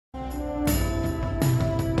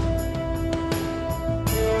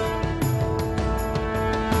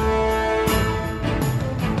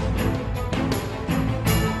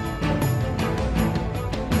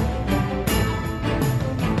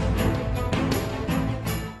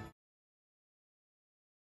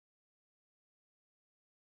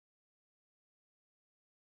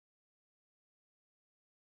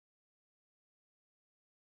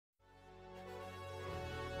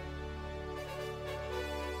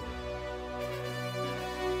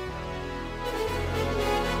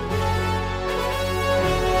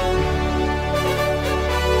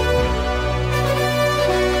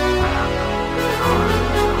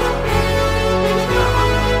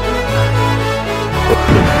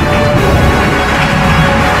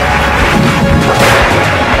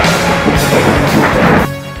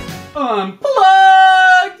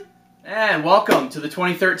Unplugged! And welcome to the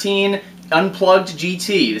 2013 Unplugged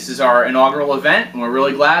GT. This is our inaugural event, and we're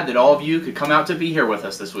really glad that all of you could come out to be here with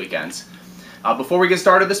us this weekend. Before we get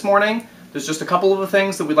started this morning, there's just a couple of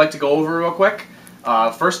things that we'd like to go over real quick.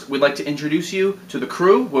 First, we'd like to introduce you to the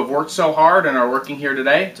crew who have worked so hard and are working here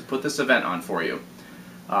today to put this event on for you.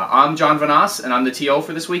 I'm John Vanas, and I'm the TO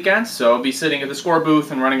for this weekend, so I'll be sitting at the score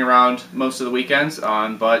booth and running around most of the weekends,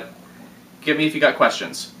 but get me if you got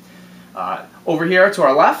questions. Over here to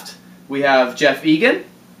our left, we have Jeff Egan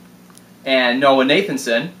and Noah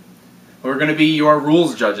Nathanson, who are going to be your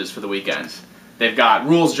rules judges for the weekend. They've got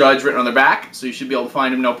rules judge written on their back, so you should be able to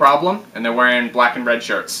find them no problem, and they're wearing black and red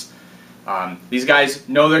shirts. These guys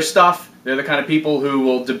know their stuff. They're the kind of people who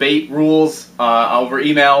will debate rules over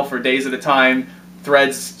email for days at a time,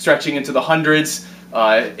 threads stretching into the hundreds,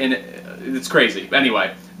 and it's crazy.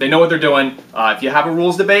 Anyway, they know what they're doing. If you have a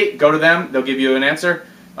rules debate, go to them. They'll give you an answer.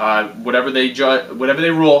 Whatever they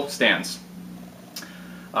rule stands.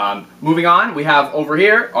 Moving on, we have over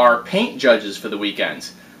here our paint judges for the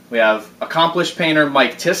weekend. We have accomplished painter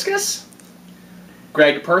Mike Tiskus,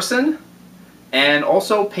 Greg Person, and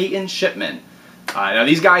also Peyton Shipman. Now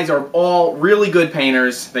these guys are all really good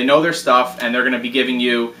painters. They know their stuff, and they're going to be giving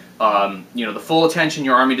you, the full attention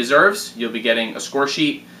your Army deserves. You'll be getting a score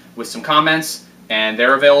sheet with some comments, and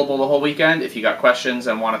they're available the whole weekend if you got questions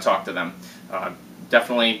and want to talk to them.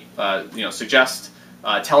 Definitely, suggest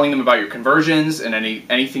telling them about your conversions and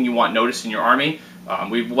anything you want noticed in your Army.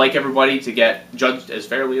 We'd like everybody to get judged as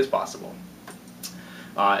fairly as possible.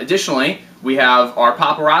 Additionally, we have our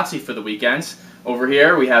paparazzi for the weekends. Over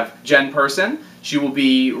here, we have Jen Person. She will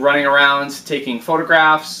be running around taking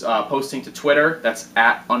photographs, posting to Twitter. That's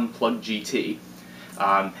at Unplugged Gt.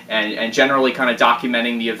 And generally kind of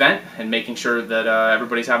documenting the event and making sure that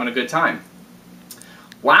everybody's having a good time.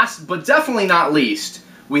 Last but definitely not least,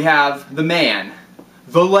 we have the man,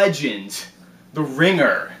 the legend, the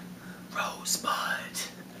ringer, Rosebud.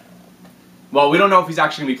 Well, we don't know if he's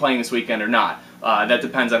actually going to be playing this weekend or not. That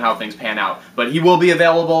depends on how things pan out. But he will be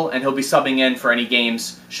available, and he'll be subbing in for any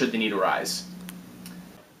games should the need arise.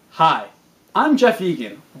 Hi, I'm Jeff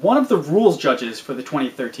Egan, one of the rules judges for the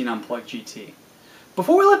 2013 Unplugged GT.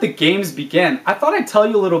 Before we let the games begin, I thought I'd tell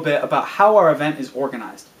you a little bit about how our event is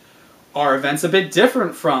organized. Our event's a bit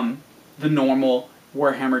different from the normal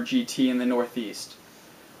Warhammer GT in the Northeast.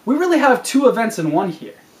 We really have two events in one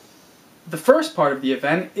here. The first part of the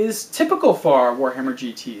event is typical for our Warhammer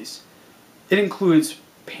GTs. It includes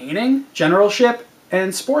painting, generalship,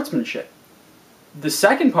 and sportsmanship. The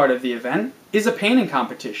second part of the event is a painting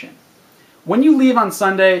competition. When you leave on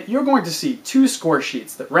Sunday, you're going to see two score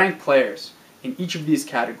sheets that rank players in each of these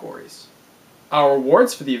categories. Our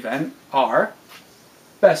awards for the event are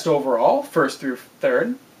Best Overall, 1st through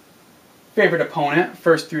 3rd, Favorite Opponent,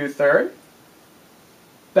 1st through 3rd,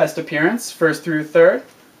 Best Appearance, 1st through 3rd,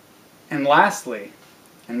 and lastly,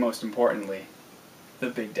 and most importantly, the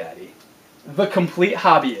Big Daddy. The Complete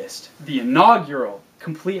Hobbyist, the inaugural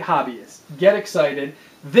Complete Hobbyist. Get excited.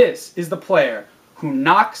 This is the player who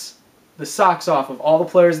knocks the socks off of all the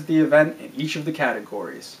players at the event in each of the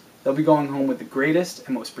categories. They'll be going home with the greatest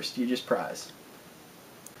and most prestigious prize.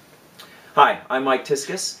 Hi, I'm Mike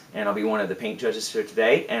Tiskus, and I'll be one of the paint judges here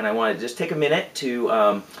today, and I want to just take a minute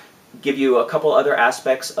to give you a couple other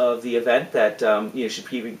aspects of the event that you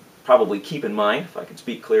should probably keep in mind, if I can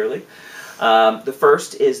speak clearly. The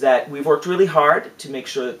first is that we've worked really hard to make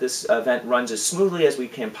sure that this event runs as smoothly as we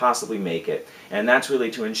can possibly make it, and that's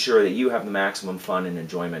really to ensure that you have the maximum fun and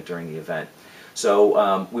enjoyment during the event.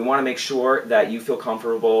 So we want to make sure that you feel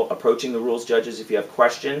comfortable approaching the rules judges if you have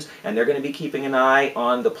questions, and they're going to be keeping an eye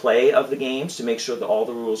on the play of the games to make sure that all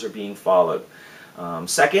the rules are being followed.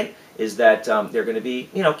 Second is that they're going to be,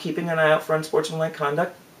 keeping an eye out for unsportsmanlike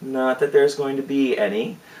conduct. Not that there's going to be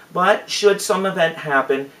any, but should some event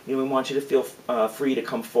happen, we want you to feel free to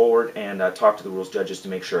come forward and talk to the rules judges to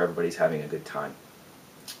make sure everybody's having a good time.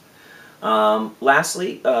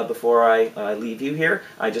 Lastly, before I leave you here,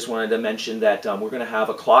 I just wanted to mention that we're going to have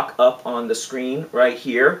a clock up on the screen right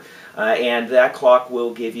here, and that clock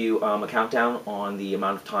will give you a countdown on the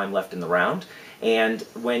amount of time left in the round. And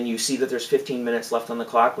when you see that there's 15 minutes left on the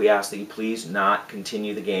clock, we ask that you please not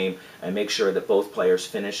continue the game and make sure that both players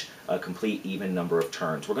finish a complete even number of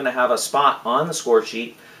turns. We're going to have a spot on the score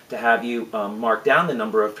sheet to have you mark down the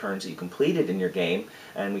number of turns that you completed in your game,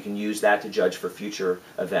 and we can use that to judge for future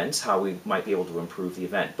events how we might be able to improve the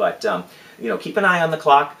event. But keep an eye on the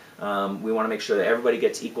clock. We want to make sure that everybody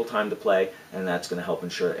gets equal time to play, and that's going to help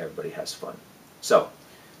ensure that everybody has fun. So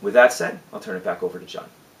With that said, I'll turn it back over to John.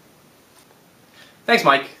 Thanks,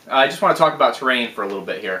 Mike. I just want to talk about terrain for a little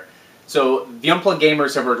bit here. So the Unplugged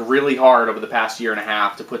gamers have worked really hard over the past year and a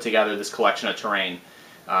half to put together this collection of terrain.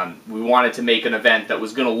 We wanted to make an event that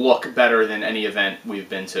was going to look better than any event we've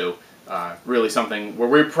been to. Really something where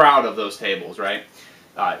we're proud of those tables, right?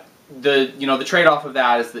 The trade-off of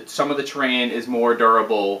that is that some of the terrain is more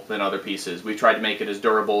durable than other pieces. We've tried to make it as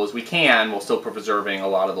durable as we can while still preserving a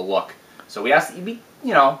lot of the look. So we ask that you be,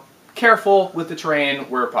 careful with the terrain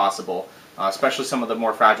where possible, especially some of the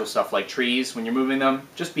more fragile stuff like trees. When you're moving them,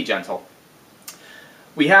 just be gentle.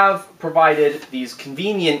 We have provided these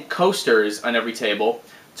convenient coasters on every table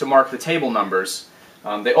to mark the table numbers.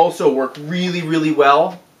 They also work really, really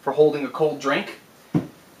well for holding a cold drink.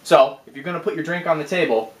 So, if you're going to put your drink on the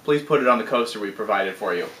table, please put it on the coaster we provided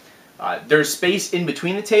for you. There's space in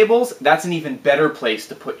between the tables. That's an even better place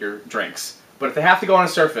to put your drinks. But if they have to go on a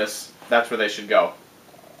surface, that's where they should go.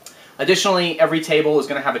 Additionally, every table is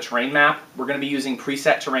going to have a terrain map. We're going to be using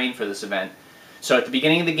preset terrain for this event. So at the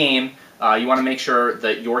beginning of the game, you want to make sure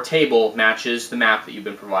that your table matches the map that you've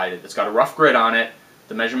been provided. It's got a rough grid on it.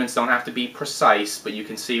 The measurements don't have to be precise, but you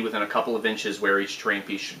can see within a couple of inches where each terrain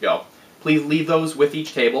piece should go. Please leave those with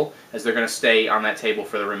each table, as they're going to stay on that table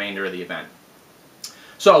for the remainder of the event.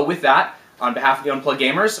 So with that, on behalf of the Unplugged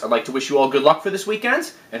gamers, I'd like to wish you all good luck for this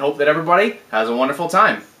weekend, and hope that everybody has a wonderful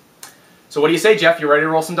time. So what do you say, Jeff? You ready to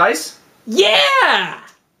roll some dice? Yeah!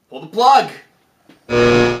 Pull the plug!